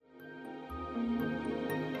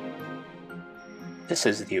This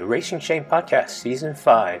is the Erasing Shame Podcast, Season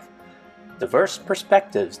 5. Diverse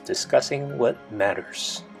perspectives discussing what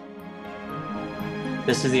matters.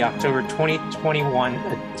 This is the October 2021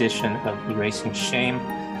 edition of Erasing Shame.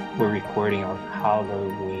 We're recording on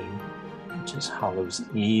Halloween, which is Hallows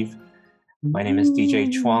Eve. My name is DJ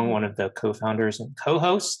Chuang, one of the co-founders and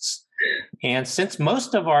co-hosts. And since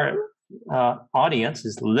most of our audience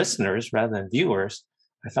is listeners rather than viewers,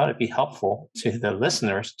 I thought it'd be helpful to the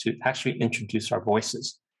listeners to actually introduce our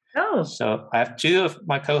voices. Oh. So I have two of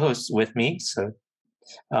my co-hosts with me. So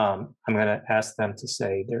I'm going to ask them to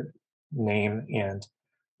say their name and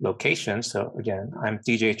location. So again, I'm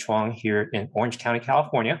DJ Chuang here in Orange County,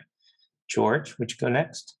 California. George, would you go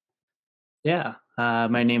next? Yeah,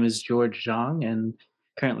 my name is George Zhang and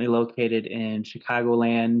currently located in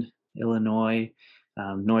Chicagoland, Illinois,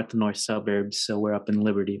 north suburbs. So we're up in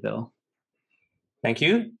Libertyville. Thank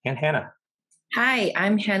you. And Hannah. Hi,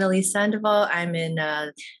 I'm Hannah Lee Sandoval. I'm in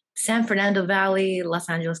San Fernando Valley, Los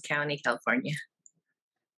Angeles County, California.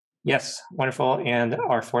 Yes, wonderful. And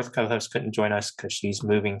our fourth co-host couldn't join us because she's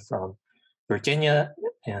moving from Virginia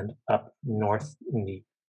and up north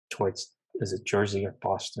towards, is it Jersey or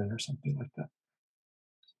Boston or something like that?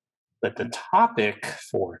 But the topic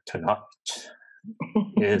for tonight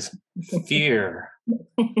is fear.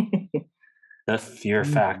 The fear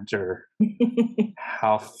factor,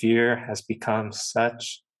 how fear has become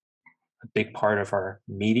such a big part of our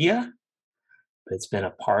media, but it's been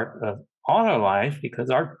a part of all our lives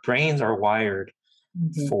because our brains are wired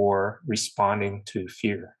for responding to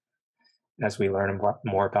fear. As we learn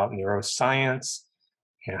more about neuroscience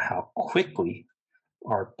and how quickly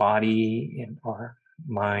our body and our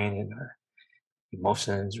mind and our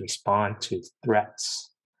emotions respond to threats.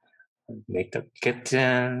 Make the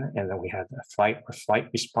kitten, and then we have the fight or flight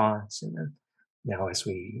response. And then now as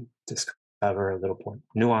we discover a little more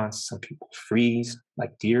nuance, some people freeze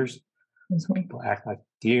like deers, some people act like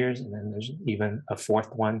deers, and then there's even a fourth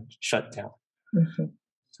one, shut down.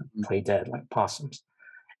 So play dead like possums.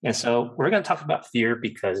 And so we're going to talk about fear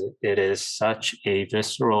because it is such a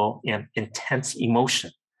visceral and intense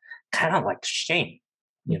emotion, kind of like shame,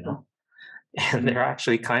 you know. And they're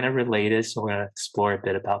actually kind of related, so we're going to explore a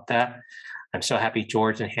bit about that. I'm so happy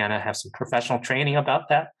George and Hannah have some professional training about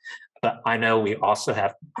that, but I know we also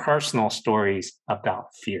have personal stories about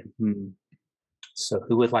fear. So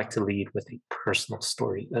who would like to lead with a personal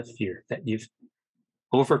story of fear that you've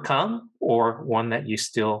overcome or one that you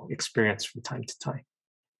still experience from time to time?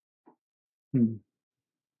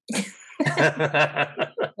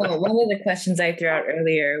 Well, one of the questions I threw out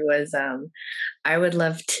earlier was I would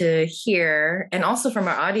love to hear, and also from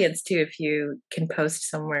our audience too, if you can post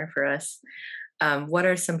somewhere for us, what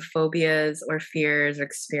are some phobias or fears or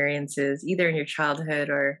experiences, either in your childhood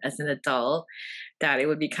or as an adult, that it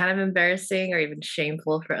would be kind of embarrassing or even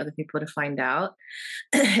shameful for other people to find out?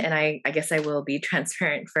 And I guess I will be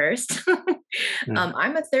transparent first.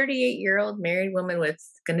 I'm a 38-year-old married woman with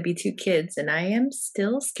going to be 2 kids, and I am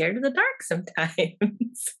still scared of the dark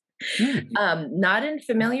sometimes. Not in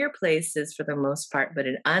familiar places for the most part, but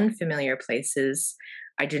in unfamiliar places,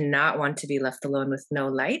 I do not want to be left alone with no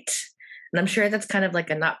light. And I'm sure that's kind of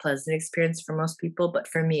like a not pleasant experience for most people, but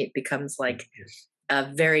for me, it becomes like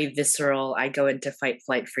a very visceral, I go into fight,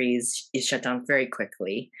 flight, freeze, you shut down very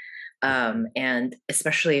quickly. And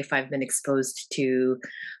especially if I've been exposed to,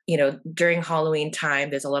 during Halloween time,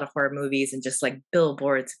 there's a lot of horror movies and just like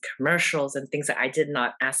billboards, commercials, and things that I did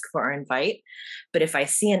not ask for or invite. But if I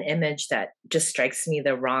see an image that just strikes me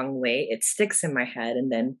the wrong way, it sticks in my head.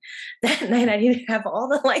 And then that night I need to have all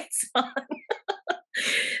the lights on.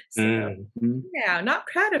 So, yeah, not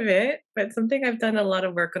proud of it, but something I've done a lot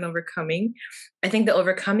of work on overcoming. I think the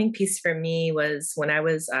overcoming piece for me was when I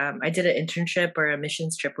did an internship or a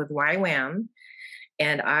missions trip with YWAM,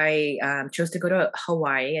 and I chose to go to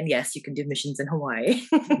Hawaii. And yes, you can do missions in Hawaii.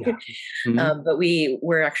 But we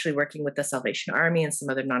were actually working with the Salvation Army and some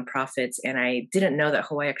other nonprofits. And I didn't know that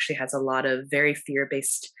Hawaii actually has a lot of very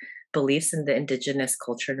fear-based beliefs in the indigenous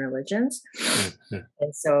culture and religions.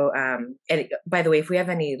 And so, and by the way, if we have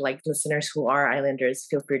any like listeners who are islanders,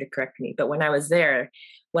 feel free to correct me. But when I was there,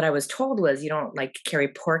 what I was told was you don't like carry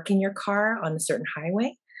pork in your car on a certain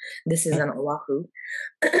highway. This is on Oahu.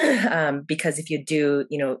 Because if you do,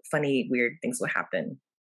 funny, weird things will happen.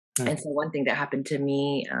 And so one thing that happened to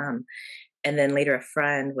me, and then later a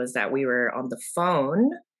friend, was that we were on the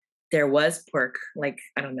phone. There was pork, like,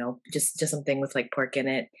 I don't know, just something with like pork in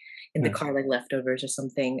it in the car, like leftovers or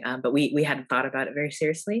something. But we hadn't thought about it very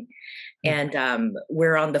seriously. And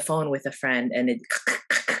we're on the phone with a friend, and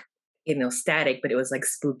static, but it was like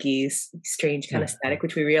spooky, strange kind of static,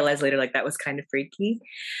 which we realized later, like that was kind of freaky.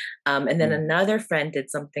 And then another friend did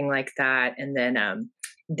something like that. And then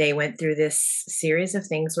they went through this series of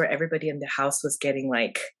things where everybody in the house was getting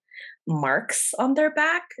like marks on their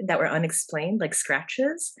back that were unexplained, like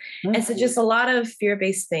scratches. And so just a lot of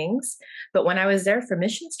fear-based things. But when I was there for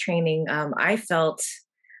missions training, I felt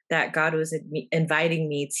that God was inviting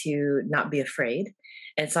me to not be afraid.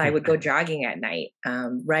 And so I would go jogging at night,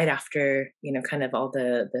 right after, kind of all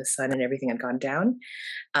the sun and everything had gone down,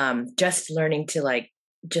 just learning to like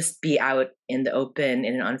just be out in the open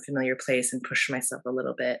in an unfamiliar place and push myself a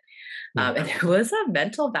little bit. And it was a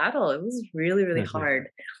mental battle. It was really, really hard.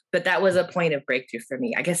 But that was a point of breakthrough for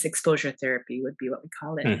me. I guess exposure therapy would be what we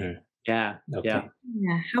call it. Yeah. Okay.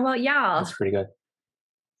 Yeah. How about y'all? That's pretty good.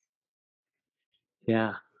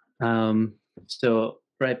 Yeah. So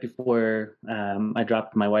right before I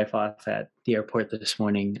dropped my wife off at the airport this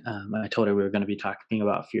morning, I told her we were going to be talking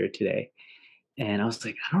about fear today. And I was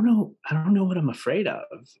like, I don't know what I'm afraid of.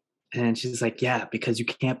 And she's like, yeah, because you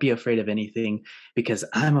can't be afraid of anything because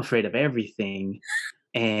I'm afraid of everything.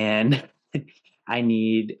 And I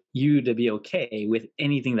need you to be okay with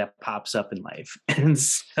anything that pops up in life. And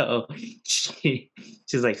so she's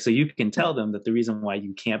like, so you can tell them that the reason why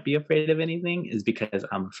you can't be afraid of anything is because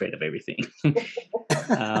I'm afraid of everything.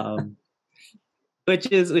 Which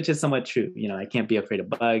is somewhat true. I can't be afraid of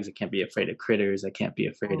bugs. I can't be afraid of critters. I can't be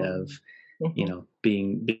afraid of,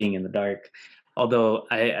 being in the dark. Although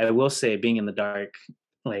I will say being in the dark,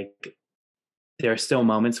 like there are still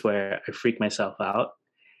moments where I freak myself out.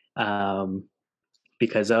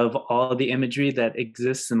 Because of all the imagery that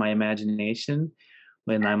exists in my imagination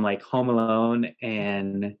when I'm like home alone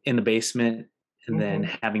and in the basement and then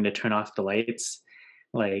having to turn off the lights,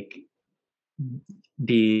 like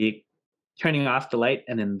the turning off the light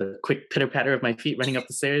and then the quick pitter patter of my feet running up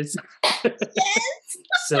the stairs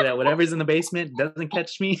so that whatever's in the basement doesn't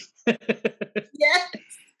catch me.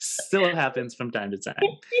 Still happens from time to time.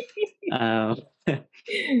 And,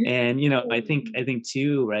 I think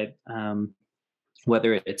too, right.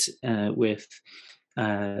 Whether it's with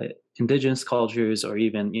indigenous cultures or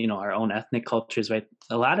even our own ethnic cultures, right?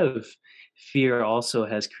 A lot of fear also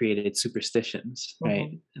has created superstitions,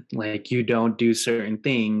 right? Like you don't do certain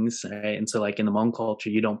things, right? And so like in the Hmong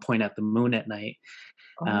culture, you don't point at the moon at night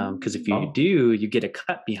because if you do, you get a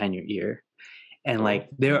cut behind your ear. And like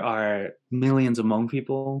there are millions of Hmong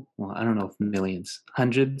people. Well, I don't know if millions,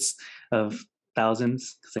 hundreds of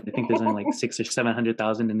thousands, because I think there's only like 600,000 or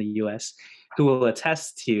 700,000 in the U.S. who will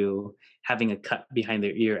attest to having a cut behind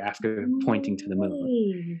their ear after pointing to the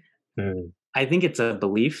moon. I think it's a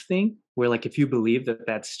belief thing where like if you believe that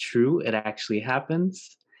that's true, it actually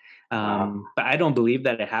happens. But I don't believe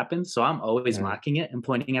that it happens, so I'm always mocking it and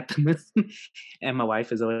pointing at the moon. And my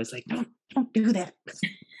wife is always like, "Don't do that."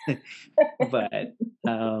 But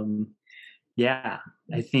yeah,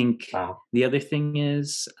 I think the other thing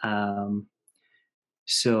is,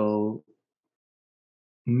 so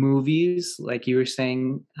movies, like you were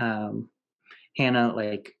saying, Hannah,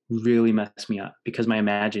 like really messed me up because my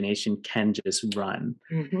imagination can just run.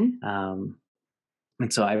 And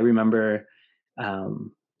so I remember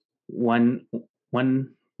one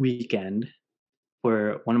weekend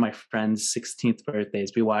for one of my friend's 16th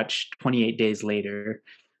birthdays, we watched 28 Days Later,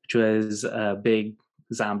 which was a big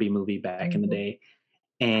zombie movie back in the day.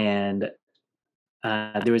 And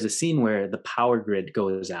there was a scene where the power grid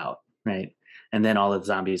goes out, right? And then all the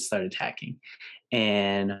zombies start attacking.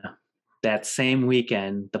 And that same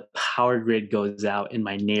weekend, the power grid goes out in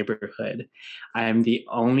my neighborhood. I'm the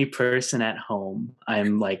only person at home.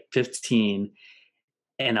 I'm like 15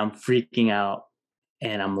 and I'm freaking out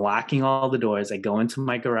and I'm locking all the doors. I go into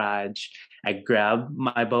my garage. I grab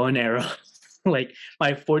my bow and arrow, like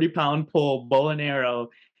my 40-pound pole bow and arrow,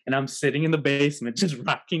 and I'm sitting in the basement just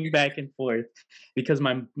rocking back and forth because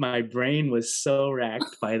my brain was so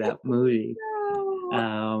racked by that movie.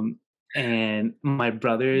 And my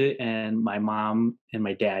brother and my mom and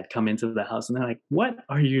my dad come into the house and they're like, "What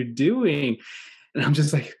are you doing?" And I'm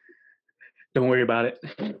just like, "Don't worry about it."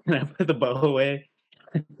 And I put the bow away.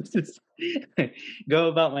 Just go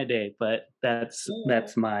about my day. But that's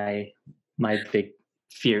my big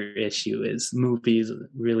fear issue is movies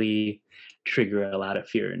really trigger a lot of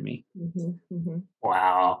fear in me.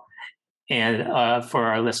 Wow. And for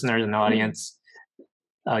our listeners and audience,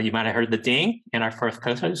 you might have heard the ding, and our fourth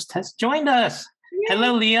co-host has joined us. Yay.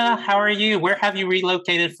 Hello, Leah. How are you? Where have you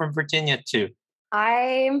relocated from Virginia to?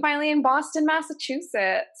 I'm finally in Boston,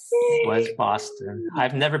 Massachusetts. It was Boston.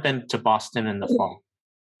 I've never been to Boston in the fall.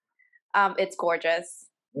 It's gorgeous.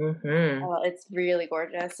 Mm-hmm. Oh, it's really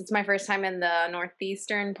gorgeous. It's my first time in the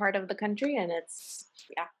northeastern part of the country, and it's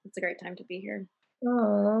a great time to be here.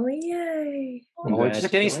 Oh, yay. Well, we're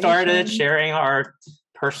just getting started Congratulations. sharing our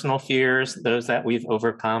personal fears, those that we've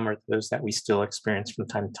overcome or those that we still experience from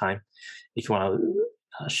time to time. If you want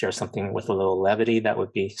to share something with a little levity, that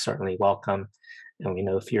would be certainly welcome. And we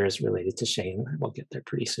know fear is related to shame. We'll get there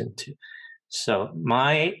pretty soon too. So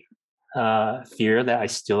my fear that I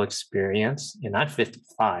still experience, and I'm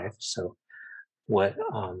 55, so what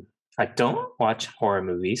I don't watch horror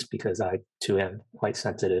movies because I too am quite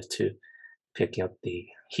sensitive to picking up the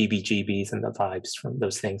heebie-jeebies and the vibes from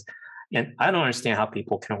those things. And I don't understand how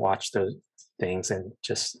people can watch those things and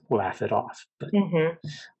just laugh it off. But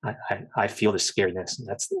I feel the scaredness, and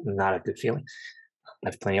that's not a good feeling. I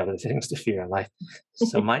have plenty of other things to fear in life.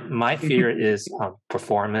 So my fear is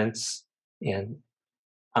performance and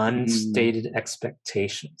unstated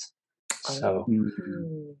expectations. So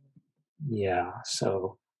Mhm. yeah,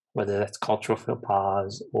 so whether that's cultural faux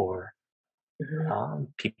pas or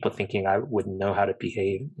people thinking I wouldn't know how to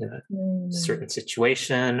behave in a certain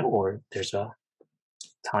situation, or there's a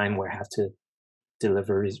time where I have to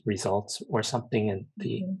deliver results or something, and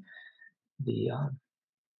the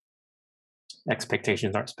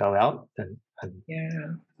expectations aren't spelled out, then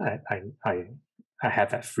Yeah. I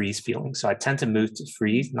have that freeze feeling. So I tend to move to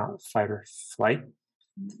freeze, not fight or flight.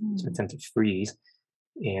 So I tend to freeze,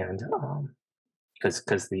 and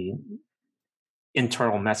because the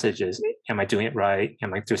internal message is, am I doing it right?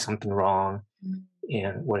 Am I doing something wrong?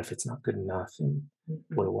 And what if it's not good enough? And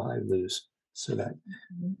what will I lose? So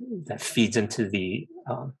that feeds into the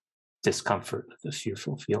discomfort of the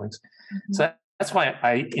fearful feelings. So that's why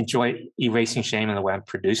I enjoy Erasing Shame in the way I'm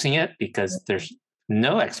producing it, because there's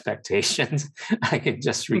no expectations. I can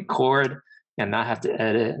just record and not have to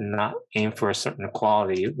edit and not aim for a certain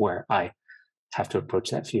quality where I have to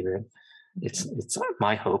approach that fear. It's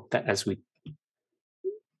my hope that as we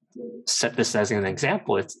set this as an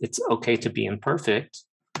example, it's okay to be imperfect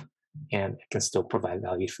and it can still provide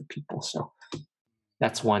value for people. So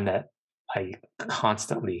that's one that I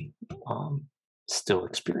constantly still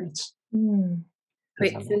experience.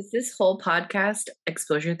 Wait, so is this whole podcast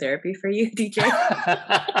exposure therapy for you, DJ?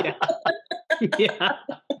 Yeah.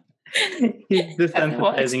 He's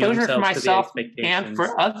Well, desensitizing exposure for himself to the myself and expectations.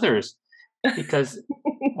 for others, because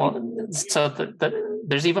so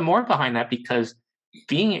there's even more behind that, because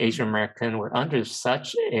being Asian American, we're under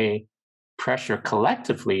such a pressure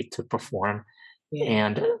collectively to perform,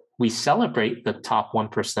 and we celebrate the top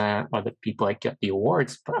 1% or the people that get the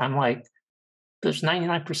awards. But I'm like, there's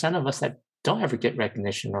 99% of us that don't ever get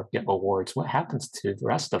recognition or get awards. What happens to the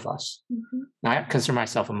rest of us? Now, I consider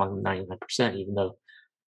myself among the 99%, even though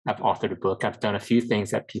I've authored a book. I've done a few things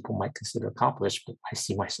that people might consider accomplished, but I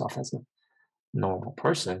see myself as a normal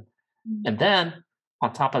person. And then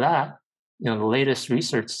on top of that, the latest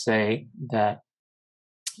research say that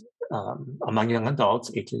among young adults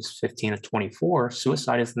ages 15 to 24,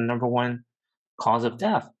 suicide is the number one cause of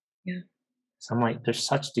death. So I'm like, there's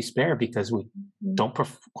such despair because we don't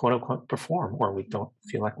quote unquote perform, or we don't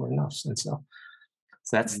feel like we're enough. And so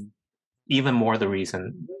that's even more the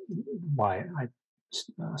reason why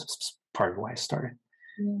part of why I started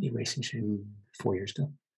Erasing Shame 3 years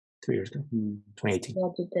ago, 2018.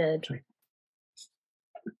 Glad you did. Sorry.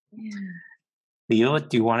 Leo,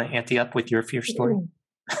 do you want to ante up with your fear story?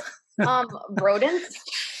 Rodents.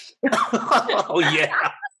 Oh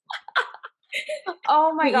yeah.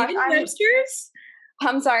 Oh my gosh. Even hamsters?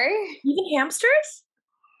 I'm sorry? Even hamsters?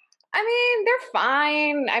 I mean, they're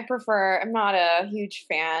fine. I'm not a huge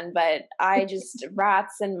fan, but I just,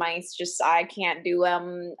 rats and mice, I can't do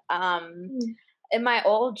them. In my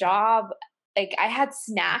old job, like I had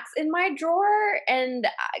snacks in my drawer, and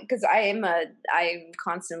because I'm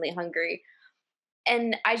constantly hungry.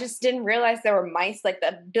 And I just didn't realize there were mice. Like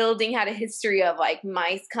the building had a history of like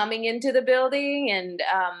mice coming into the building. And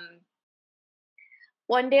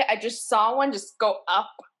one day I just saw one just go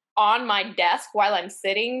up on my desk while I'm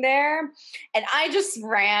sitting there, and I just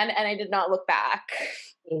ran and I did not look back.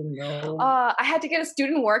 Oh no. I had to get a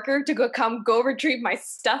student worker to go retrieve my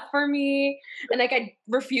stuff for me, and like I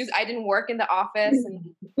refused. I didn't work in the office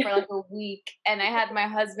for like a week, and I had my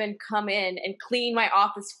husband come in and clean my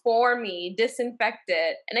office for me, disinfect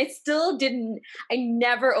it, and I still didn't. I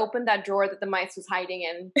never opened that drawer that the mice was hiding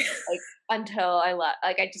in, like until I left.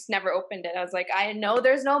 Like I just never opened it. I was like, I know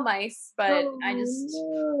there's no mice, but I just.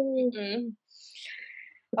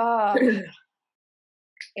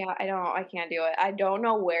 Yeah, I can't do it. I don't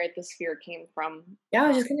know where this fear came from. Yeah, I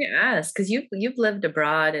was just gonna ask, because you've lived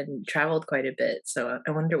abroad and traveled quite a bit, so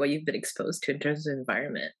I wonder what you've been exposed to in terms of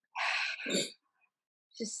environment.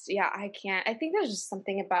 just yeah, I can't. I think there's just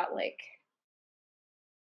something about like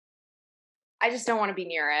I just don't want to be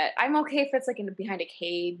near it. I'm okay if it's like in behind a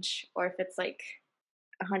cage or if it's like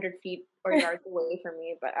 100 feet or yards away from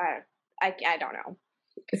me, but I don't know.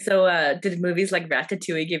 So, did movies like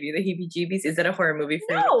Ratatouille give you the heebie-jeebies? Is that a horror movie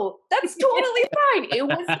for you? No, that's totally fine. It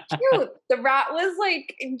was cute. The rat was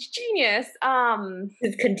like genius.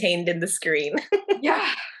 It's contained in the screen.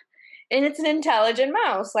 Yeah. And it's an intelligent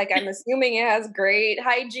mouse. Like I'm assuming it has great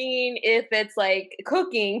hygiene if it's like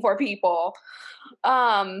cooking for people.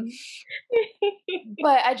 Um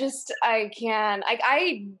but I can't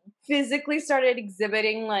I physically started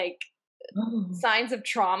exhibiting like Oh. signs of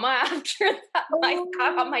trauma after that. I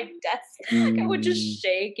got on my desk. I would just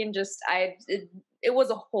shake and just it was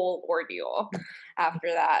a whole ordeal after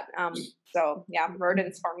that. So yeah,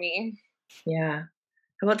 rodents for me. Yeah.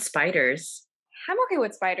 How about spiders? I'm okay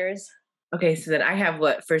with spiders. Okay, so then I have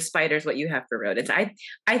what for spiders, what you have for rodents.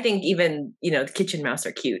 I think even the kitchen mouse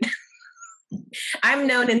are cute. I'm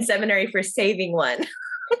known in seminary for saving one.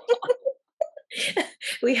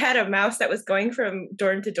 We had a mouse that was going from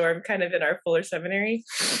dorm to dorm, kind of in our Fuller seminary,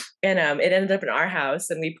 and it ended up in our house,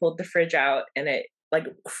 and we pulled the fridge out, and it like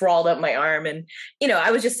crawled up my arm, and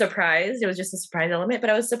I was just surprised. It was just a surprise element, but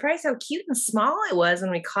I was surprised how cute and small it was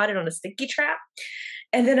when we caught it on a sticky trap.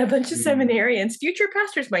 And then a bunch of seminarians, future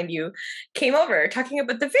pastors, mind you, came over talking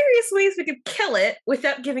about the various ways we could kill it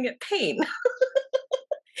without giving it pain. And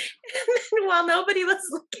then while nobody was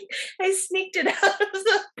looking, I sneaked it out of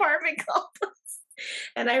the apartment complex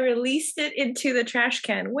and I released it into the trash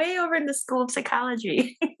can way over in the School of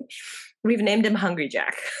Psychology. We've named him Hungry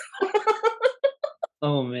Jack.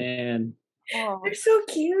 Oh man. Oh. They're so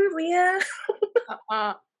cute, Leah.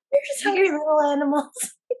 They're just hungry little animals.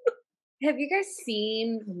 Have you guys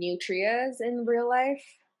seen nutrias in real life?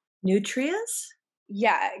 Nutrias?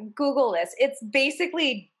 Yeah, Google this. It's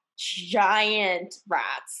basically giant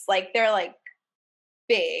rats. Like they're like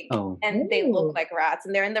big and they look like rats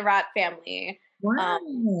and they're in the rat family. Wow.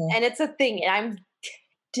 And it's a thing. And I'm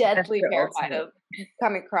deadly terrified of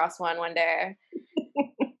coming across one day.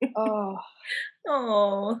 Oh.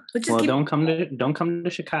 Oh. Well, don't come to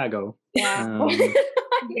Chicago. Yeah.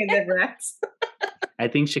 The rats. I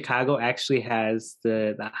think Chicago actually has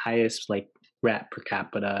the highest like rat per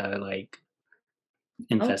capita like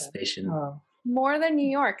infestation. Oh. More than New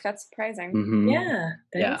York. That's surprising. Mm-hmm. Yeah,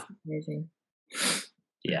 that is amazing.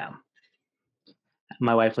 Yeah.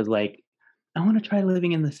 My wife was like, I want to try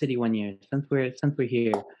living in the city one year since we're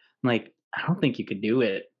here. I'm like, I don't think you could do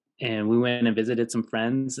it. And we went and visited some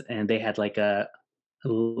friends and they had like a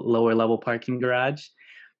lower level parking garage.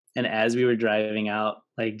 And as we were driving out,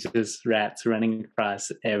 like just rats running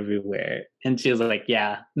across everywhere. And she was like,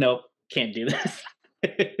 yeah, nope, can't do this.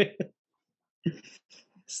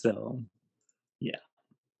 So, yeah,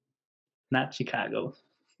 not Chicago.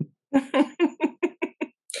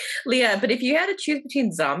 Leah, but if you had to choose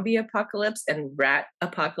between zombie apocalypse and rat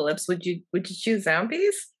apocalypse, would you choose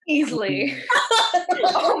zombies? Easily.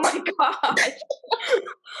 Oh my gosh.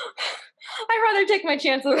 I'd rather take my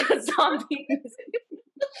chances with zombies.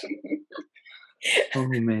 Oh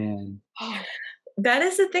man. That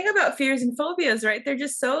is the thing about fears and phobias, right? They're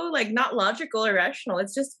just so like not logical or rational.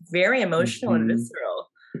 It's just very emotional and visceral.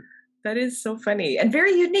 That is so funny and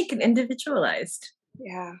very unique and individualized.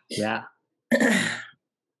 Yeah. Yeah.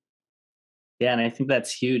 Yeah, and I think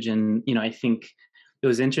that's huge. And I think it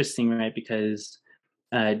was interesting, right? Because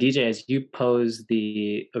DJ, as you posed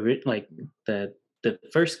the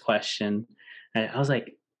first question, I was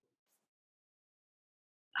like,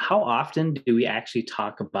 how often do we actually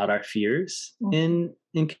talk about our fears in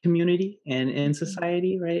community and in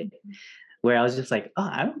society, right? Where I was just like, oh,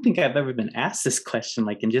 I don't think I've ever been asked this question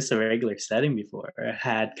like in just a regular setting before, or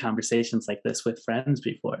had conversations like this with friends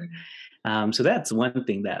before. So that's one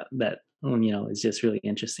thing that is just really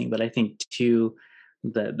interesting. But I think too,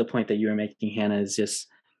 the point that you were making, Hannah, is just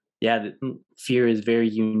fear is very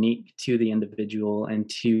unique to the individual and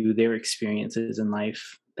to their experiences in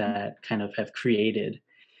life that kind of have created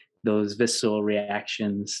those visceral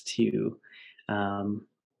reactions to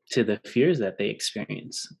the fears that they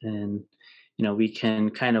experience. And we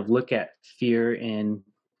can kind of look at fear in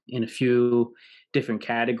a few different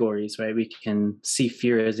categories, right? We can see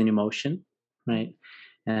fear as an emotion, right?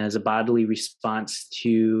 As a bodily response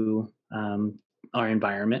to our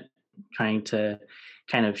environment, trying to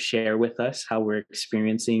kind of share with us how we're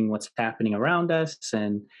experiencing what's happening around us,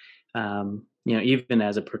 and even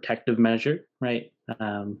as a protective measure, right?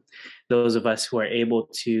 Those of us who are able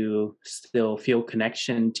to still feel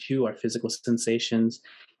connection to our physical sensations,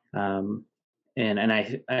 and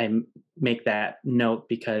I make that note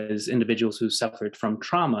because individuals who suffered from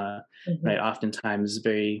trauma, right, oftentimes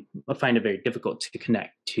find it very difficult to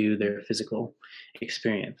connect to their physical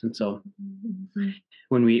experience. And so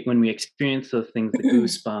when we experience those things, the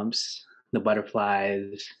goosebumps, the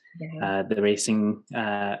butterflies, the racing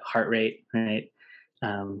heart rate, right,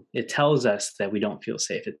 it tells us that we don't feel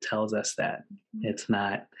safe. It tells us that it's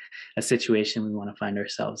not a situation we want to find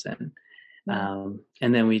ourselves in.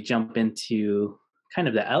 And then we jump into kind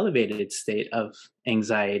of the elevated state of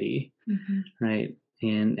anxiety, right?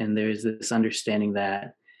 And there's this understanding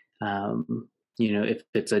that, if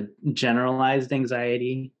it's a generalized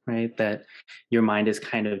anxiety, right, that your mind is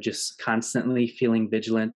kind of just constantly feeling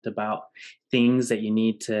vigilant about things that you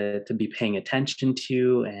need to be paying attention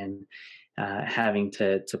to and having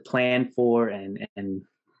to plan for and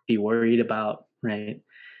be worried about, right?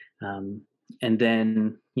 And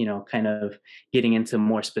then, kind of getting into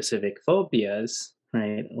more specific phobias,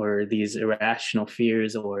 right? Or these irrational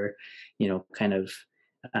fears or, kind of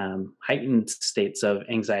heightened states of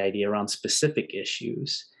anxiety around specific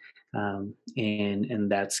issues. And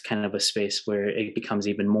that's kind of a space where it becomes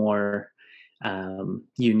even more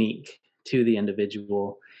unique to the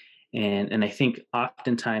individual. And I think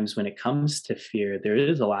oftentimes when it comes to fear, there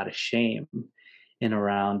is a lot of shame in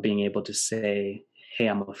around being able to say, hey,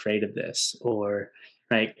 I'm afraid of this, or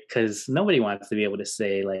right, because nobody wants to be able to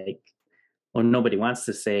say or nobody wants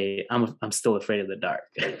to say I'm still afraid of the dark,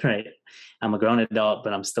 right? I'm a grown adult,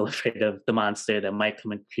 but I'm still afraid of the monster that might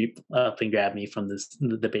come and creep up and grab me from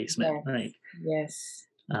the basement, right? Yes.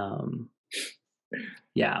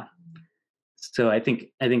 Yeah. So I think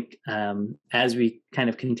as we kind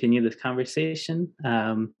of continue this conversation,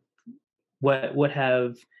 what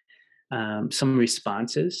have some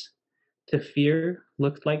responses to fear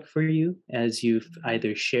looked like for you as you've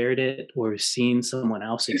either shared it or seen someone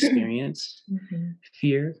else experience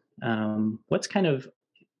fear? What's kind of,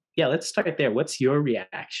 let's start there. What's your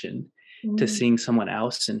reaction to seeing someone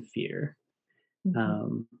else in fear?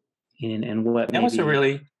 And what that was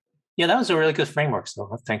that was a really good framework.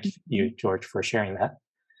 So thank you, George, for sharing that.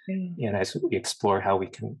 And as we explore how we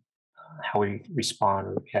respond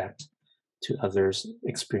or react to others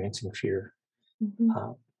experiencing fear,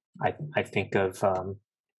 I think of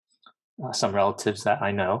some relatives that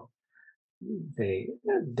I know.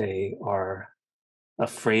 They are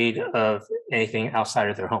afraid of anything outside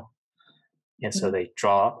of their home, and so they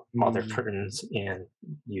draw all their curtains and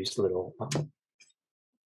use little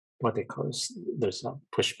what they call those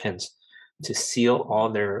push pins to seal all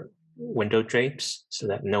their window drapes so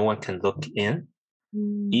that no one can look in.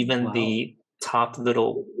 Even the top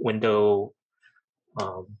little window,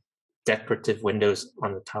 decorative windows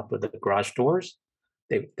on the top of the garage doors,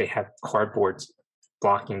 they have cardboards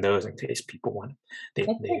blocking those in case people want.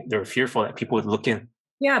 They're fearful that people would look in.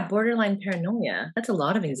 Yeah, borderline paranoia. That's a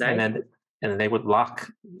lot of anxiety. And then they would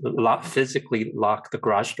physically lock the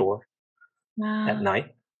garage door at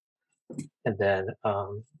night. And then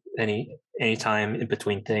any time in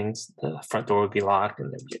between things, the front door would be locked,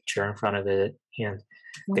 and there'd be a chair in front of it, and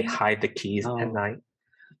they hide the keys at night.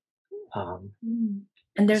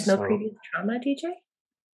 And there's no previous trauma, DJ?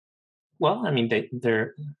 Well, I mean,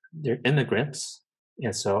 they're immigrants,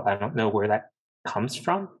 and so I don't know where that comes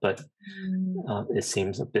from, but it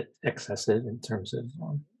seems a bit excessive in terms of.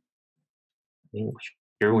 I mean,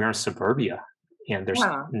 here we're in suburbia, and there's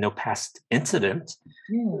no past incident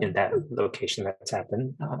in that location that's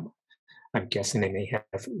happened. I'm guessing they may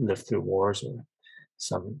have lived through wars or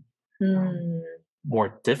some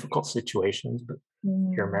more difficult situations, but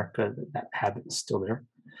here in America, that habit is still there.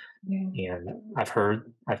 And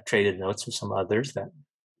I've traded notes with some others that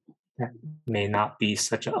may not be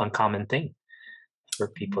such an uncommon thing for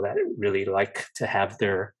people that really like to have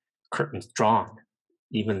their curtains drawn,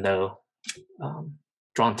 even though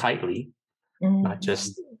drawn tightly, not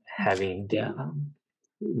just having the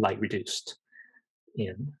light reduced.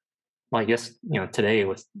 And well, I guess today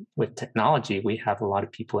with technology, we have a lot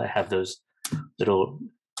of people that have those little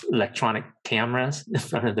electronic cameras in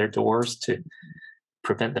front of their doors to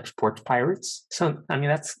prevent the porch pirates. So I mean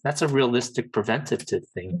that's a realistic preventative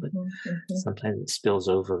thing, but sometimes it spills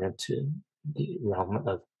over into the realm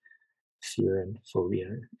of fear and phobia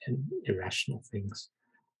and irrational things.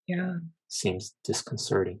 Yeah, seems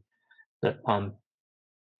disconcerting. But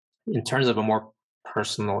in terms of a more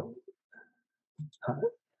personal,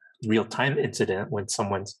 real-time incident when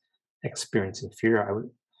someone's experiencing fear,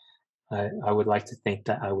 I would like to think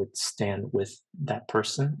that I would stand with that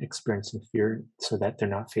person experiencing fear so that they're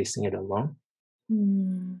not facing it alone.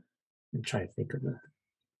 I'm trying to think of a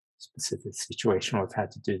specific situation where I've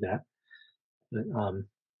had to do that. But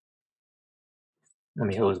I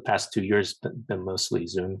mean, over the past 2 years, been mostly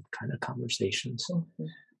Zoom kind of conversations. Mhm.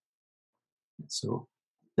 So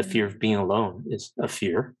the fear of being alone is a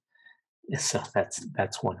fear. And so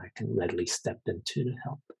that's one I can readily step into to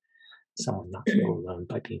help someone not feel alone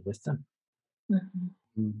by being with them. Mhm.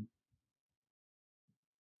 Mm.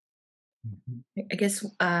 Mhm. I guess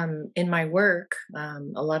in my work,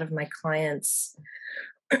 a lot of my clients,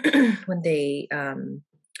 when they,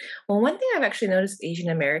 well, one thing I've actually noticed with Asian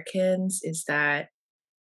Americans is that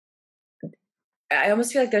I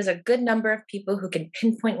almost feel like there's a good number of people who can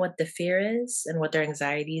pinpoint what the fear is and what their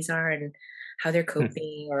anxieties are and how they're Mhm.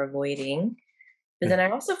 coping or avoiding. But then Mhm.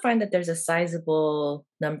 I also find that there's a sizable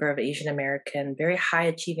number of Asian American, very high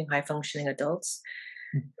achieving, high functioning adults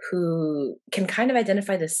who can kind of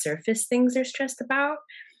identify the surface things they're stressed about,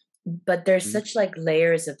 but there's Mm. such like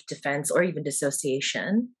layers of defense or even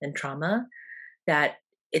dissociation and trauma that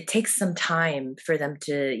it takes some time for them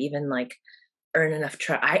to even like earn enough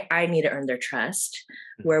trust. I need to earn their trust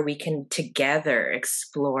Mhm. where we can together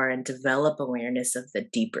explore and develop awareness of the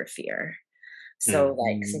deeper fear. So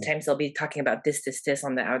like Mm. sometimes they'll be talking about this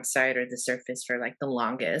on the outside or the surface for like the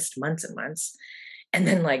longest months and months. And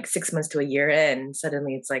then like 6 months to a year in,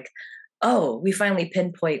 suddenly it's like, oh, we finally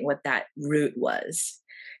pinpoint what that root was.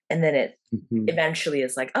 And then it Mhm. eventually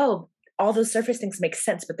is like, oh, all those surface things make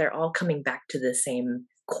sense, but they're all coming back to the same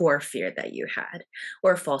core fear that you had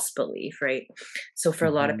or false belief, right? So for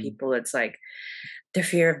a lot of Mhm. people, it's like the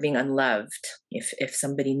fear of being unloved if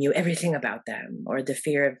somebody knew everything about them, or the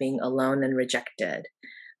fear of being alone and rejected.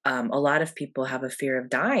 A lot of people have a fear of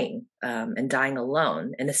dying and dying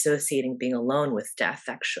alone and associating being alone with death,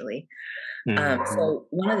 actually. Mhm. So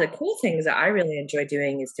one of the cool things that I really enjoy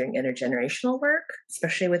doing is doing intergenerational work,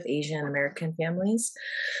 especially with Asian American families.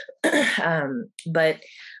 But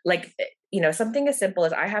like, something as simple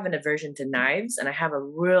as I have an aversion to knives, and I have a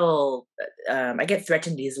real, I get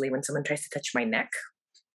threatened easily when someone tries to touch my neck.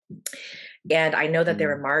 And I know that there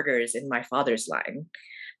were Mm. martyrs in my father's line.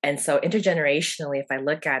 And so intergenerationally, if I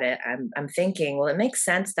look at it, I'm thinking, well, it makes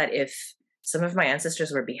sense that if some of my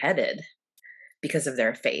ancestors were beheaded because of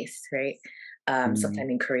their faith, right? Mm. Sometime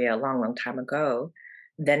in Korea, a long, long time ago,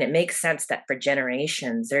 then it makes sense that for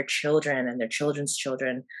generations, their children and their children's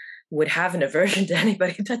children would have an aversion to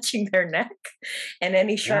anybody touching their neck and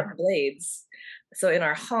any Yeah. sharp blades. So in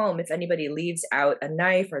our home, if anybody leaves out a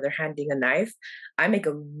knife or they're handing a knife, I make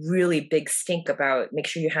a really big stink about make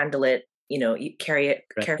sure you handle it, you carry it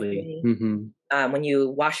Correctly. carefully. Mhm. When you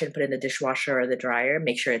wash it and put it in the dishwasher or the dryer,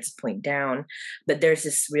 make sure it's point down. But there's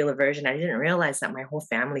this real aversion. I didn't realize that my whole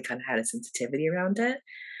family kind of had a sensitivity around it.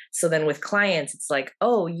 So then with clients, it's like,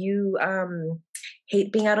 oh, you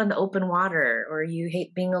hate being out on the open water, or you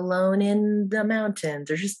hate being alone in the mountains,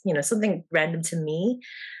 or just, something random to me.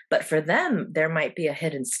 But for them, there might be a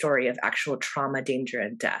hidden story of actual trauma, danger,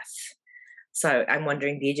 and death. So I'm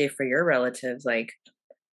wondering, DJ, for your relatives, like,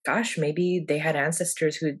 gosh, maybe they had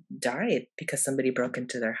ancestors who died because somebody broke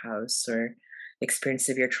into their house or experienced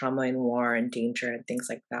severe trauma in war and danger and things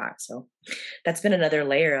like that. So that's been another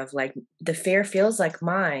layer of like the fear feels like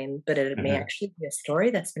mine, but it may Mhm. actually be a story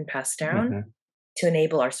that's been passed down Mhm. to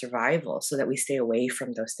enable our survival so that we stay away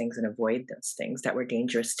from those things and avoid those things that were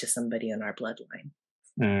dangerous to somebody in our bloodline.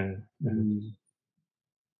 Mhm. Mhm. Mm.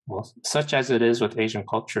 Well, such as it is with Asian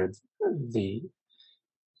culture, the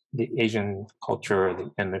the Asian culture or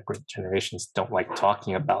the immigrant generations don't like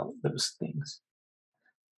talking about those things,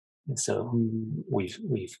 and so Mm.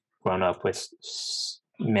 we've grown up with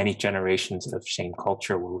many generations of shame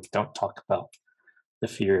culture where we don't talk about the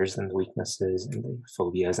fears and the weaknesses and the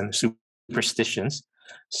phobias and the superstitions.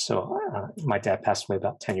 So my dad passed away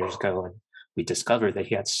about 10 years ago, and we discovered that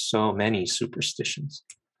he had so many superstitions,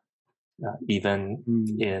 even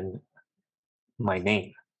Mm. in my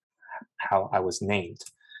name, how I was named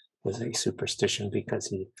was a superstition because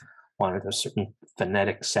he wanted a certain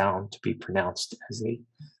phonetic sound to be pronounced as a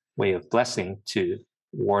way of blessing to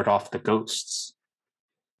ward off the ghosts.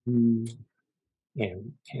 Mm.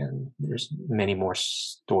 And there's many more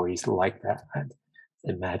stories like that, I'd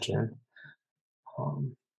imagine.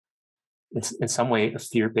 Um, it's in some way a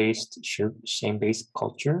fear-based, shame-based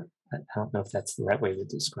culture. I don't know if that's the right way to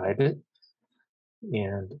describe it.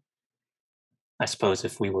 And I suppose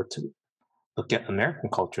if we were to look at American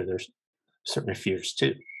culture, there's certain fears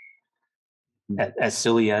too, Mm. as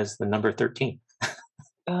silly as the number 13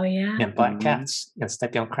 Oh, yeah. and black cats and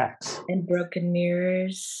stepping on cracks. And broken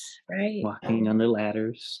mirrors, right? Walking under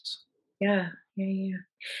ladders. Yeah. Yeah.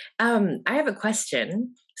 Yeah. I have a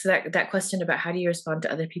question. So that question about how do you respond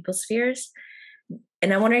to other people's fears?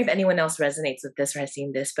 And I'm wondering if anyone else resonates with this or has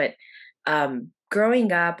seen this, but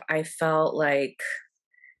growing up, I felt like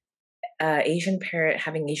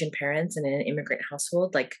having Asian parents in an immigrant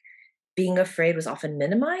household, like being afraid was often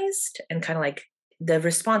minimized, and kind of like the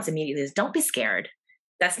response immediately is, "Don't be scared.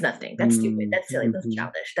 That's nothing. That's stupid. Mm, That's silly. That's mhm,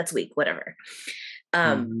 childish. That's weak. Whatever."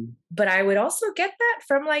 Um, mhm, but I would also get that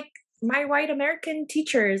from like my white American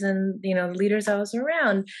teachers and the leaders I was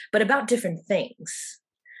around, but about different things.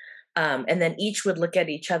 And then each would look at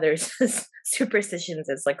each other's superstitions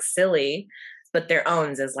as like silly, but their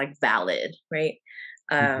owns as like valid, right?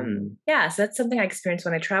 mhm, Yeah, so that's something I experienced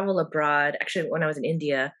when I travel abroad. Actually, when I was in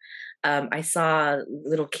India, I saw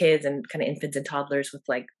little kids and kind of infants and toddlers with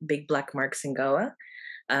like big black marks in Goa,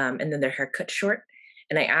 and then their hair cut short.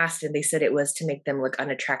 And I asked, and they said it was to make them look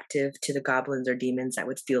unattractive to the goblins or demons that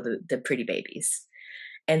would steal the pretty babies.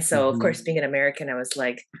 And so, of mhm. course, being an American, I was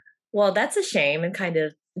like, well, that's a shame and kind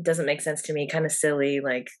of doesn't make sense to me, kind of silly.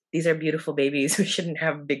 Like, these are beautiful babies who shouldn't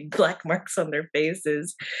have big black marks on their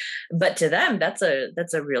faces. But to them, that's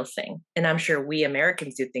a real thing. And I'm sure we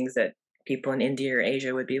Americans do things that people in India or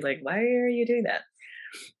Asia would be like, why are you doing that?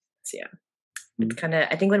 So yeah, it's kind of,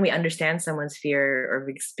 I think when we understand someone's fear or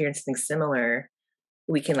we experience something similar,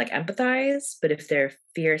 we can like empathize. But if their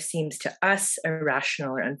fear seems to us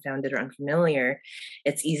irrational or unfounded or unfamiliar,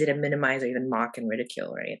 it's easy to minimize or even mock and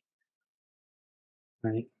ridicule, right?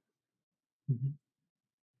 Right. Mhm.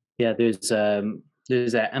 Yeah, there's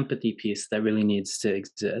that empathy piece that really needs to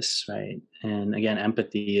exist, right? And again,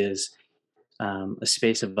 empathy is a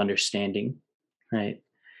space of understanding, right?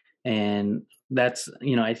 And that's,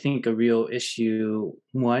 I think a real issue.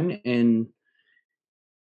 One in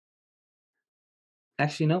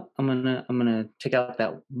Actually, no, I'm gonna take out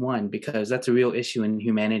that one because that's a real issue in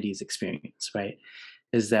humanity's experience, right?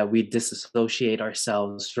 Is that we disassociate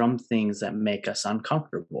ourselves from things that make us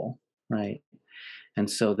uncomfortable, right? And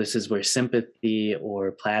so this is where sympathy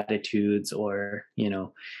or platitudes or,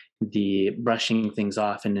 the brushing things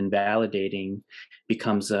off and invalidating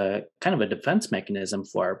becomes a kind of a defense mechanism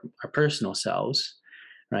for our personal selves,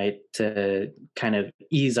 right? To kind of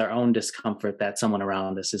ease our own discomfort that someone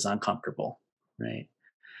around us is uncomfortable, right?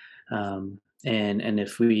 And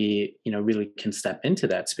if we, really can step into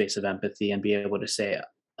that space of empathy and be able to say,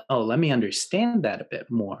 oh, let me understand that a bit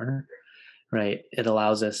more, right? It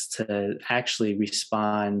allows us to actually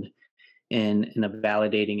respond in a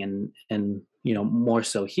validating and more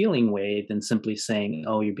so healing way than simply saying,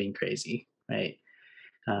 oh, you're being crazy, right?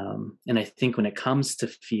 And I think when it comes to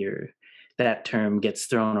fear, that term gets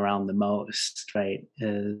thrown around the most, right?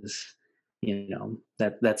 Is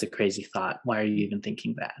that's a crazy thought. Why are you even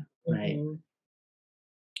thinking that, right? Hmm.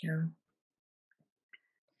 Yeah.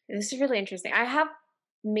 This is really interesting. I have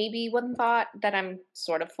maybe one thought that I'm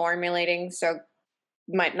sort of formulating, so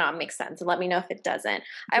might not make sense. And let me know if it doesn't.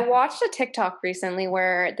 I watched a TikTok recently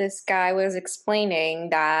where this guy was explaining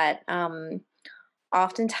that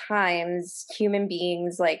oftentimes human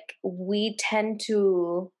beings, like, we tend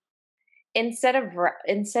to, instead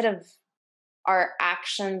of our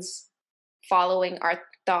actions following our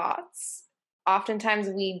thoughts, oftentimes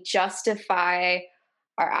we justify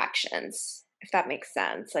our actions, if that makes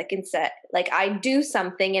sense. Like, instead, like, I do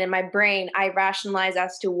something and in my brain I rationalize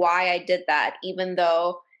as to why I did that, even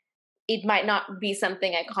though it might not be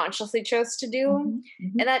something I consciously chose to do. Hmm.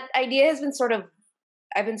 Hmm. And that idea has been sort of,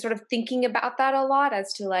 I've been sort of thinking about that a lot,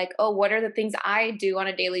 as to like, oh, what are the things I do on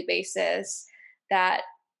a daily basis that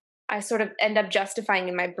I sort of end up justifying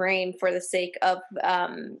in my brain for the sake of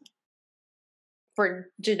for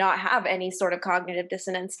to not have any sort of cognitive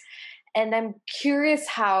dissonance. And I'm curious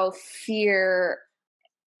how fear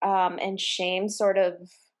and shame sort of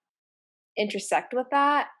intersect with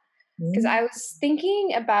that. Because I was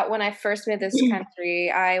thinking about when I first moved this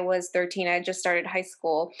country, I was 13, I just started high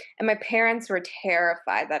school, and my parents were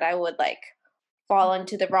terrified that I would like fall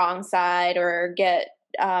into the wrong side or get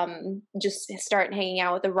just start hanging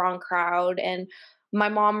out with the wrong crowd. And my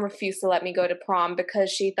mom refused to let me go to prom because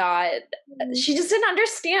she thought, she just didn't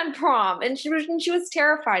understand prom, and she was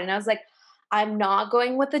terrified. And I was like, I'm not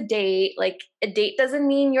going with a date. Like, a date doesn't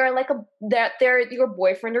mean you're like that they're your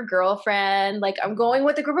boyfriend or girlfriend. Like, I'm going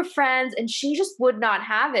with a group of friends. And she just would not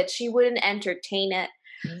have it. She wouldn't entertain it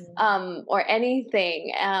or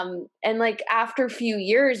anything. And like, after a few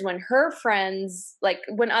years, when her friends, like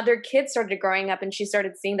when other kids started growing up and she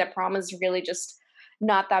started seeing that prom is really just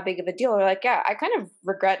not that big of a deal, they're like, yeah, I kind of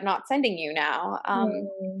regret not sending you now. And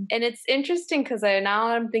it's interesting because now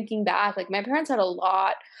I'm thinking back, like, my parents had a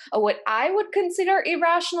lot of what I would consider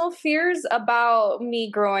irrational fears about me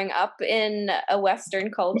growing up in a Western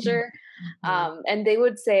culture. And they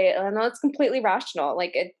would say, oh, no, it's completely rational.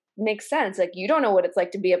 Like, it makes sense. Like, you don't know what it's like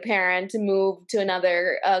to be a parent, to move to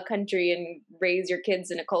another country and raise your kids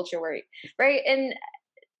in a culture where, right? And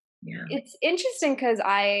Yeah. It's interesting because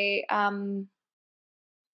I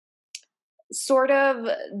sort of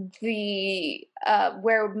the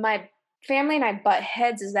where my family and I butt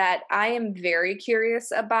heads is that I am very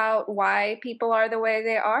curious about why people are the way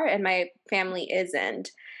they are, and my family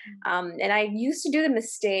isn't. And I used to do the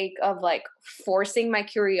mistake of like forcing my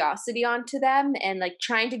curiosity onto them and like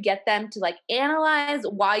trying to get them to like analyze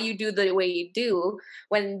why you do the way you do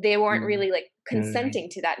when they weren't Mm. really like consenting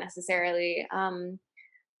to that necessarily.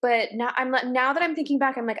 But now that I'm thinking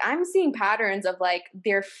back, I'm like I'm seeing patterns of like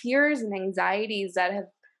their fears and anxieties that have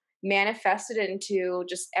manifested into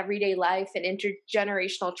just everyday life and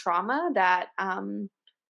intergenerational trauma that and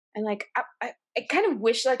like I kind of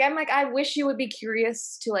wish like I'm like I wish you would be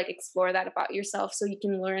curious to like explore that about yourself so you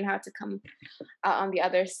can learn how to come out on the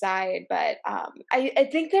other side. But I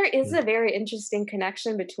think there is a very interesting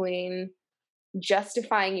connection between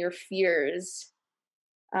justifying your fears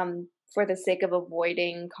for the sake of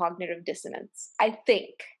avoiding cognitive dissonance. I think.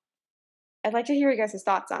 I'd like to hear you guys'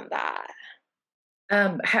 thoughts on that.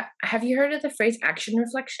 Have you heard of the phrase action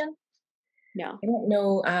reflection? No. I don't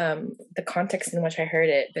know the context in which I heard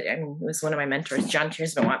it, but I mean, it was one of my mentors, John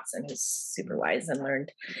Kiersman Watson, who's super wise and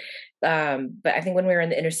learned. But I think when we were in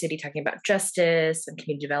the inner city talking about justice and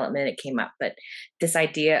community development, it came up. But this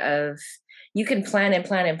idea of you can plan and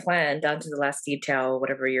plan and plan down to the last detail,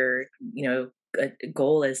 whatever your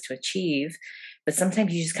goal is to achieve. But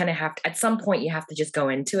sometimes you just kind of have to, at some point, you have to just go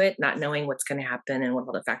into it, not knowing what's going to happen and what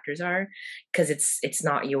all the factors are, because it's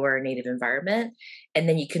not your native environment. And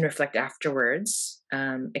then you can reflect afterwards,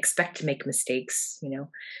 expect to make mistakes,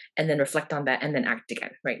 and then reflect on that and then act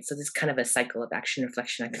again, right? So this is kind of a cycle of action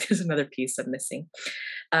reflection. I think there's another piece I'm missing.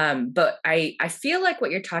 But I feel like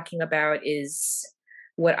what you're talking about is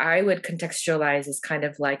what I would contextualize as kind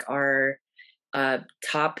of like our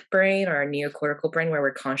top brain or our neocortical brain, where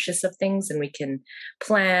we're conscious of things and we can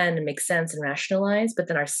plan and make sense and rationalize. But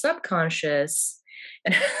then our subconscious,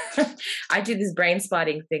 and I do this brain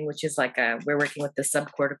spotting thing, which is like we're working with the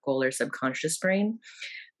subcortical or subconscious brain,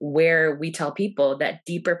 where we tell people that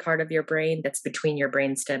deeper part of your brain that's between your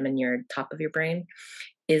brainstem and your top of your brain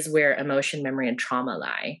is where emotion, memory, and trauma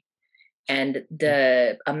lie. And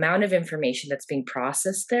the amount of information that's being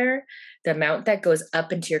processed there, the amount that goes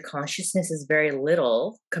up into your consciousness is very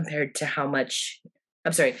little compared to how much,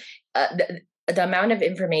 the amount of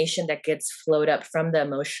information that gets flowed up from the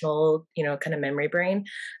emotional, kind of memory brain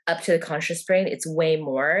up to the conscious brain, it's way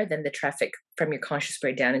more than the traffic from your conscious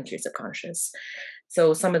brain down into your subconscious.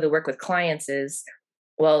 So some of the work with clients is,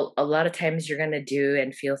 well, a lot of times you're going to do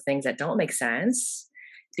and feel things that don't make sense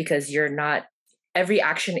because every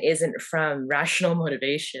action isn't from rational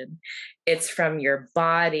motivation. It's from your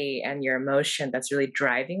body and your emotion that's really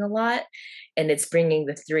driving a lot. And it's bringing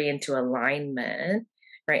the three into alignment,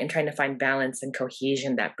 right? And trying to find balance and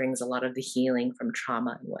cohesion that brings a lot of the healing from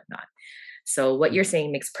trauma and whatnot. So what you're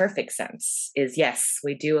saying makes perfect sense is yes,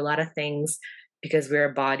 we do a lot of things because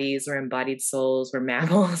we're bodies, we're embodied souls, we're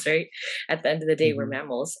mammals, right? At the end of the day, we're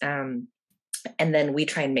mammals. And then we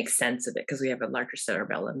try and make sense of it because we have a larger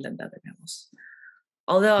cerebellum than the other mammals.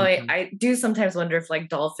 Although I do sometimes wonder if like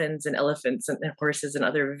dolphins and elephants and horses and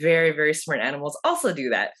other very, very smart animals also do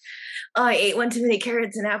that. Oh, I ate one too many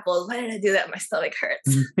carrots and apples. Why did I do that? My stomach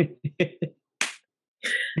hurts.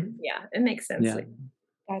 Yeah, it makes sense. Yeah.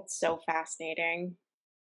 That's so fascinating.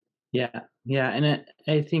 Yeah. And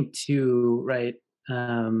I think too, right,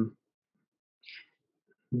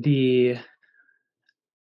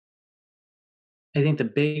 I think the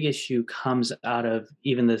big issue comes out of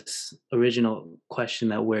even this original question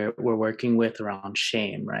that we're working with around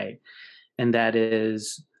shame, right? And that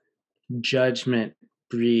is judgment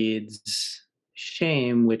breeds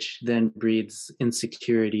shame, which then breeds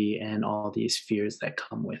insecurity and all these fears that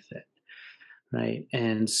come with it, right?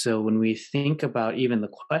 And so when we think about even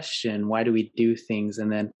the question, why do we do things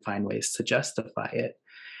and then find ways to justify it,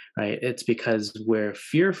 right? It's because we're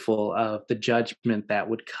fearful of the judgment that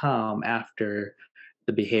would come after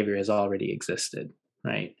the behavior has already existed,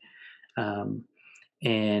 right? And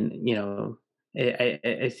I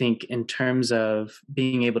think in terms of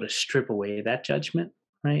being able to strip away that judgment,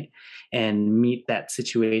 right, and meet that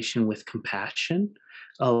situation with compassion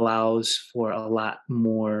allows for a lot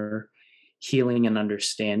more healing and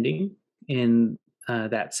understanding in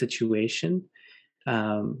that situation.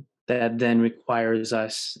 That then requires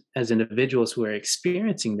us as individuals who are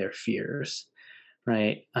experiencing their fears,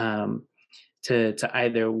 right, to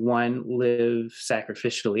either one, live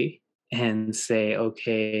sacrificially and say,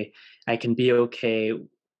 okay, I can be okay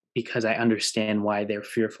because I understand why they're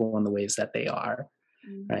fearful in the ways that they are,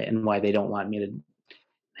 right, and why they don't want me to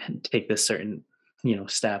take this certain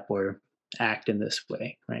step or act in this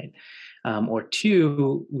way, right? Or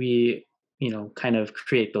two, we, kind of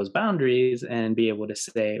create those boundaries and be able to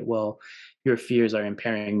say, well, your fears are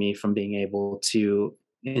impairing me from being able to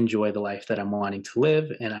enjoy the life that I'm wanting to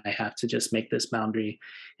live. And I have to just make this boundary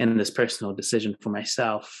and this personal decision for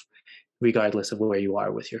myself, regardless of where you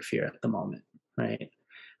are with your fear at the moment, right?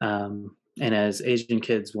 And as Asian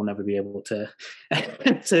kids, we'll never be able to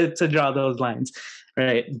to draw those lines,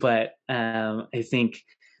 right? But I think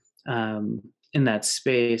in that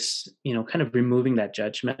space, kind of removing that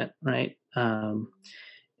judgment, right,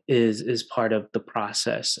 is part of the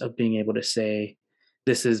process of being able to say,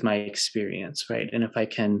 this is my experience, right? And if I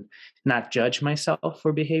can not judge myself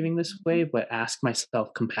for behaving this way, but ask myself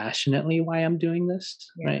compassionately why I'm doing this,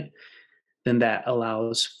 right? Then that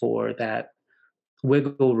allows for that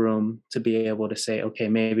wiggle room to be able to say, okay,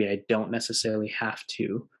 maybe I don't necessarily have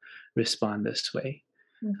to respond this way.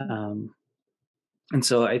 And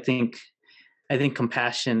so I think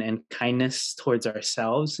compassion and kindness towards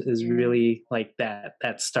ourselves is really like that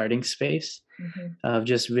starting space of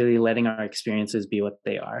just really letting our experiences be what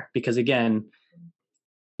they are. Because again,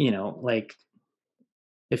 like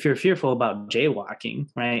if you're fearful about jaywalking,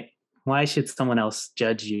 right? Why should someone else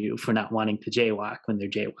judge you for not wanting to jaywalk when they're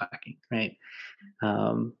jaywalking, right?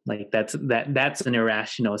 Like that's an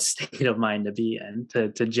irrational state of mind to be in,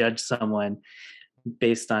 to judge someone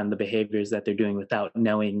based on the behaviors that they're doing without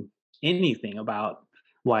knowing anything about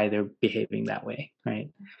why they're behaving that way, right?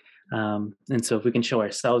 And so if we can show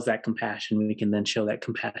ourselves that compassion, we can then show that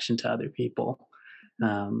compassion to other people,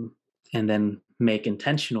 and then make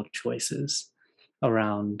intentional choices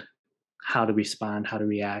around how to respond, how to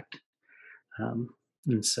react.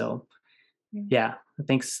 And so, yeah,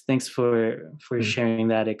 thanks for sharing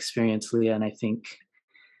that experience, Leah. And I think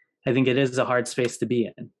it is a hard space to be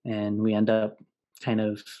in, and we end up kind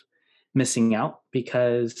of missing out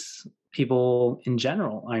because people in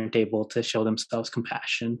general aren't able to show themselves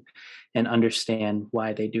compassion and understand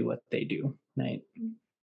why they do what they do, right?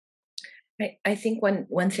 I think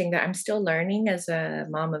one thing that I'm still learning as a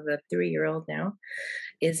mom of a 3-year-old now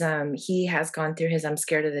is he has gone through his I'm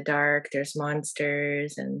scared of the dark, there's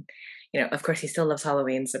monsters, and of course he still loves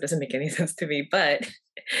Halloween, so it doesn't make any sense to me. But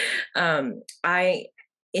I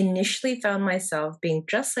initially found myself being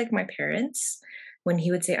just like my parents. When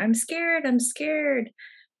he would say, I'm scared,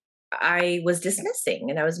 I was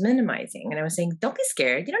dismissing and I was minimizing and I was saying, don't be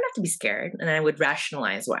scared. You don't have to be scared. And I would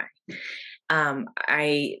rationalize why.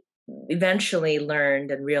 I eventually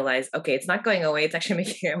learned and realized, okay, it's not going away. It's actually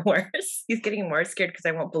making it worse. He's getting more scared because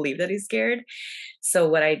I won't believe that he's scared. So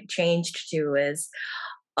what I changed to is,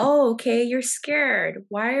 oh, okay, you're scared.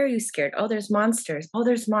 Why are you scared? Oh, there's monsters. Oh,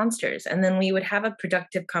 there's monsters. And then we would have a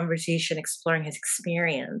productive conversation exploring his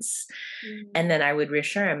experience. And then I would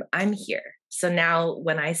reassure him, I'm here. So now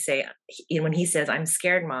when when he says, I'm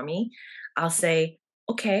scared, mommy, I'll say,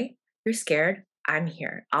 okay, you're scared. I'm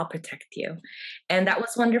here. I'll protect you. And that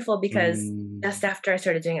was wonderful because just after I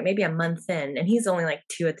started doing it, maybe a month in, and he's only like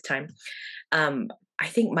 2 at the time, I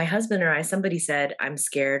think my husband or somebody said, I'm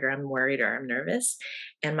scared or I'm worried or I'm nervous.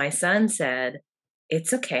 And my son said,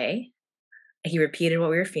 it's okay. He repeated what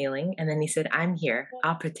we were feeling. And then he said, I'm here.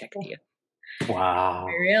 I'll protect you. Wow.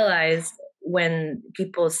 I realized when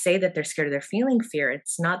people say that they're scared or they're feeling fear,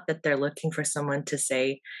 it's not that they're looking for someone to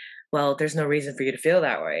say, well, there's no reason for you to feel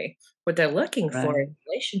that way. What they're looking for is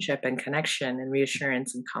relationship and connection and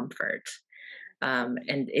reassurance and comfort. And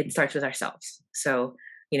it starts with ourselves. So,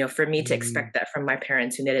 for me to expect that from my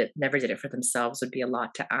parents who never did it for themselves would be a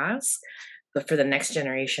lot to ask. But for the next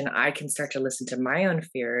generation, I can start to listen to my own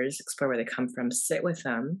fears, explore where they come from, sit with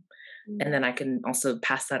them. And then I can also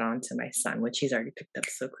pass that on to my son, which he's already picked up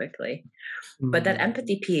so quickly. But that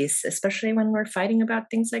empathy piece, especially when we're fighting about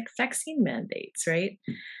things like vaccine mandates, right?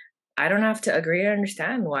 I don't have to agree or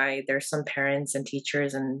understand why there's some parents and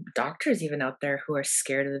teachers and doctors even out there who are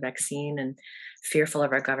scared of the vaccine and fearful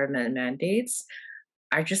of our government mandates.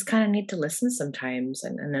 I just kind of need to listen sometimes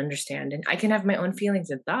and understand. And I can have my own feelings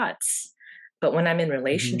and thoughts. But when I'm in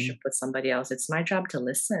relationship with somebody else, it's my job to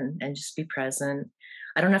listen and just be present.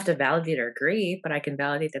 I don't have to validate or agree, but I can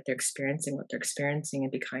validate that they're experiencing what they're experiencing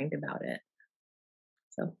and be kind about it.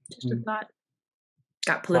 So just a thought.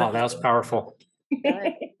 Got political. Wow, that was powerful.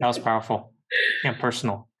 That was powerful and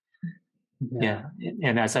personal. Yeah.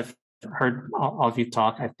 And as I've heard all of you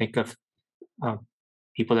talk, I think of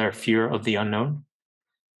people that are fear of the unknown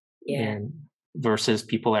and versus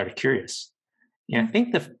people that are curious. And I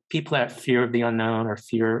think the people that fear of the unknown or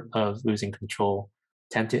fear of losing control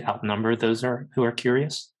tend to outnumber those who are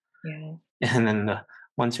curious. Yeah. And then the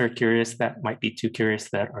ones who are curious that might be too curious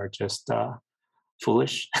that are just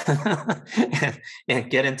foolish and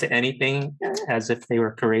get into anything as if they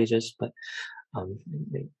were courageous, but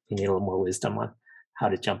they need a little more wisdom on how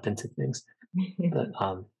to jump into things. But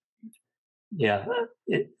yeah,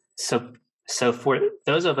 so for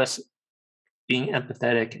those of us being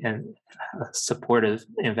empathetic and supportive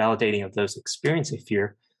and validating of those experiencing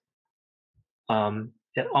fear,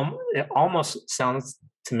 it almost sounds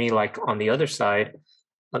to me like on the other side,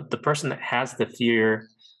 the person that has the fear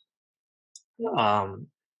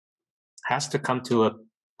has to come to a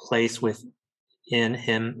place within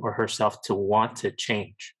him or herself to want to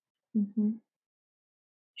change. Mm-hmm.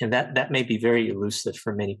 And that may be very elusive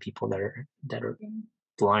for many people that are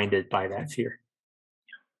blinded by that fear.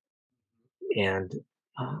 And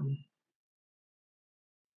I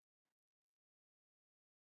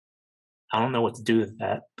don't know what to do with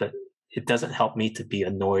that, but it doesn't help me to be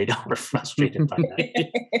annoyed or frustrated by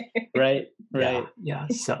that. Right. Yeah.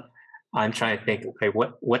 So I'm trying to think, okay,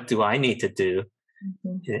 what do I need to do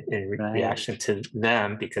in reaction to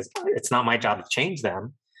them? Because it's not my job to change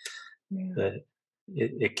them, but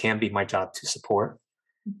it can be my job to support.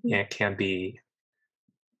 And it can be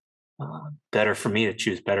better for me to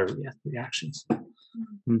choose better reactions.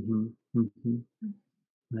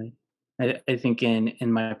 Right. I think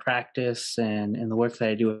in my practice and in the work that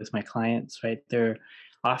I do with my clients, right, there are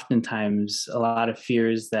oftentimes a lot of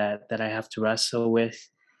fears that I have to wrestle with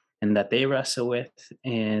and that they wrestle with.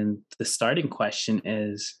 And the starting question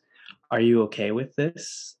is, are you okay with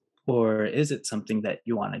this? Or is it something that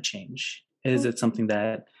you want to change? Is it something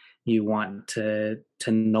that you want to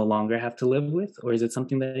no longer have to live with? Or is it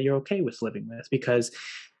something that you're okay with living with? Because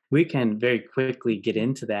we can very quickly get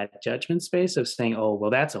into that judgment space of saying, oh,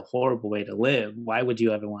 well, that's a horrible way to live. Why would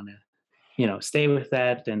you ever want to, stay with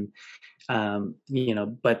that? And,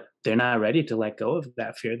 but they're not ready to let go of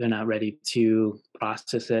that fear. They're not ready to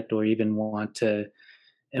process it or even want to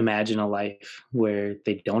imagine a life where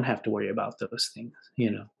they don't have to worry about those things,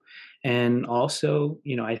 And also,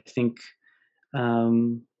 I think,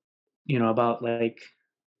 about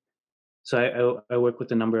so I work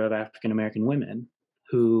with a number of African American women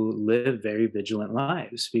who live very vigilant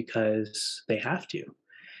lives because they have to.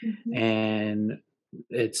 And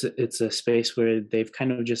it's a space where they've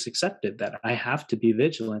kind of just accepted that I have to be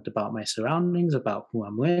vigilant about my surroundings, about who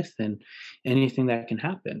I'm with, and anything that can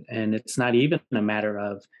happen. And it's not even a matter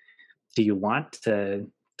of, do you want to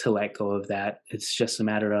let go of that? It's just a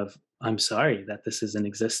matter of, I'm sorry that this is an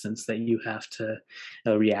existence that you have to,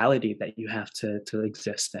 a reality that you have to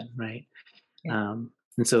exist in, right?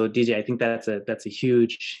 And so, DJ, I think that's a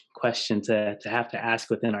huge question to have to ask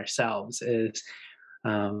within ourselves is,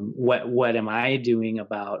 what am I doing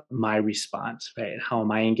about my response, right? How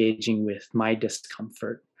am I engaging with my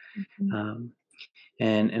discomfort?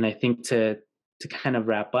 And I think to kind of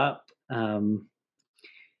wrap up,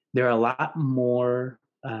 there are a lot more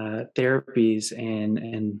therapies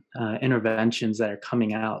and interventions that are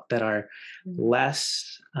coming out that are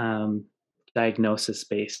less diagnosis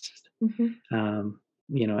based.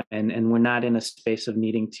 And we're not in a space of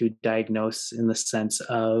needing to diagnose in the sense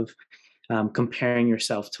of comparing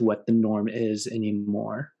yourself to what the norm is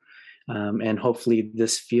anymore. And hopefully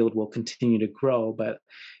this field will continue to grow, but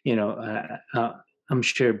I'm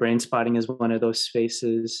sure brain spotting is one of those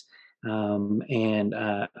spaces. And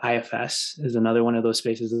IFS is another one of those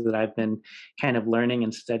spaces that I've been kind of learning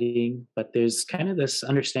and studying, but there's kind of this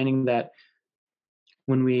understanding that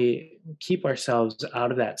when we keep ourselves out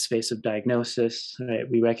of that space of diagnosis, right,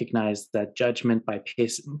 we recognize that judgment by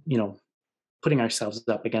putting ourselves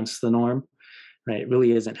up against the norm, right,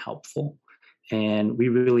 really isn't helpful. And we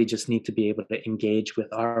really just need to be able to engage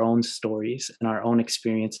with our own stories and our own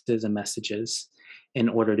experiences and messages in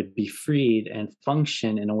order to be freed and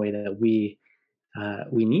function in a way that we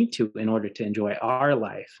need to in order to enjoy our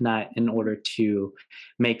life, not in order to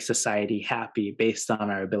make society happy based on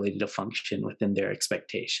our ability to function within their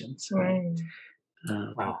expectations. Right.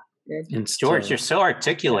 Wow. And George, you're so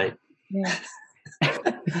articulate. Yeah.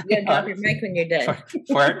 Yeah, drop your mic when you're done.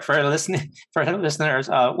 For listeners,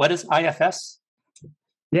 what is IFS?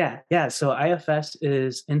 Yeah. So IFS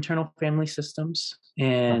is Internal Family Systems,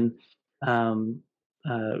 and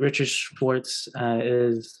Richard Schwartz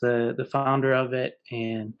is the founder of it,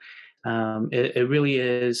 and it really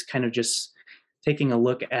is kind of just taking a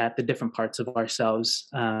look at the different parts of ourselves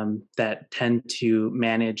that tend to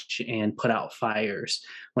manage and put out fires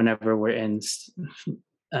whenever we're in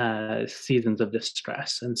seasons of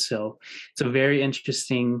distress. And so it's a very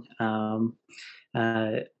interesting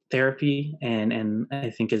therapy, and I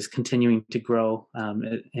think is continuing to grow.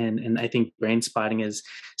 And I think brain spotting is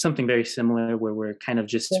something very similar, where we're kind of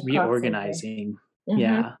just reorganizing.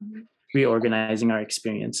 Yeah. reorganizing our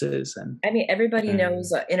experiences. And I mean, everybody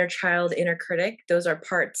knows inner child, inner critic. Those are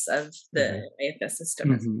parts of the IFS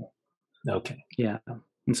system. Okay. Yeah.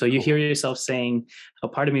 And so you hear yourself saying, a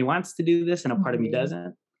part of me wants to do this and a part of me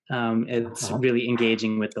doesn't. It's really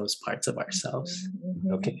engaging with those parts of ourselves.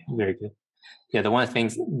 Okay, very good. Yeah, one of the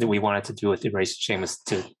things that we wanted to do with Erasing Shame was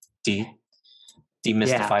to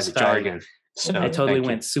demystify the jargon. So I totally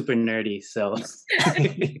went super nerdy. So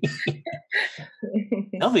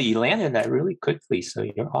no, but you landed that really quickly. So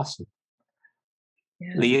you're awesome.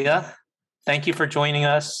 Yeah. Leah, thank you for joining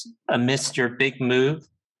us amidst your big move.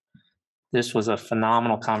 This was a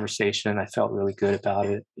phenomenal conversation. I felt really good about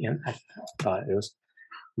it, and I thought it was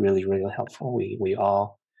really, really helpful. We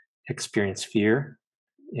all experience fear,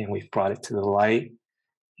 and we've brought it to the light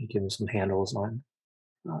and given some handles on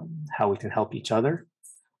how we can help each other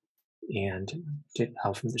and get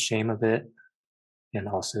out from the shame of it, and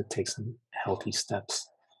also take some healthy steps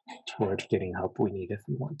toward getting help we need if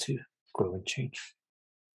we want to grow and change.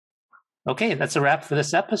 Okay, that's a wrap for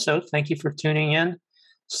this episode. Thank you for tuning in.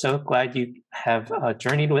 So glad you have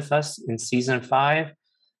journeyed with us in season 5.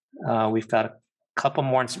 We've got a couple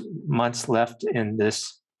more months left in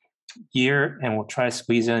this year, and we'll try to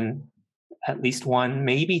squeeze in at least 1,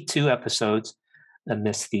 maybe 2 episodes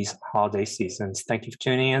amidst these holiday seasons. Thank you for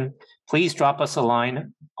tuning in. Please drop us a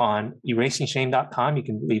line on erasingshame.com. You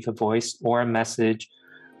can leave a voice or a message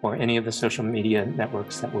or any of the social media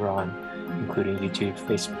networks that we're on, including YouTube,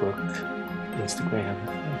 Facebook, Instagram,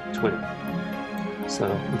 and Twitter. So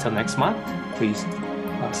until next month, please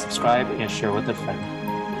subscribe and share with a friend.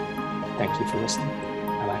 Thank you for listening.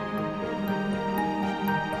 Bye-bye.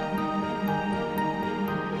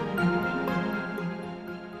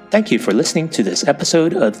 Thank you for listening to this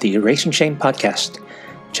episode of the Erasing Shame podcast.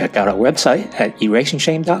 Check out our website at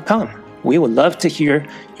erasingshame.com. We would love to hear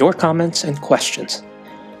your comments and questions.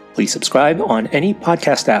 Please subscribe on any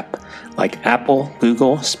podcast app like Apple,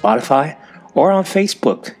 Google, Spotify, or on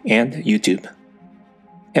Facebook and YouTube.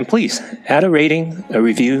 And please add a rating, a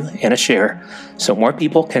review, and a share so more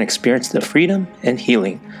people can experience the freedom and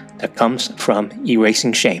healing that comes from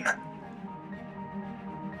erasing shame.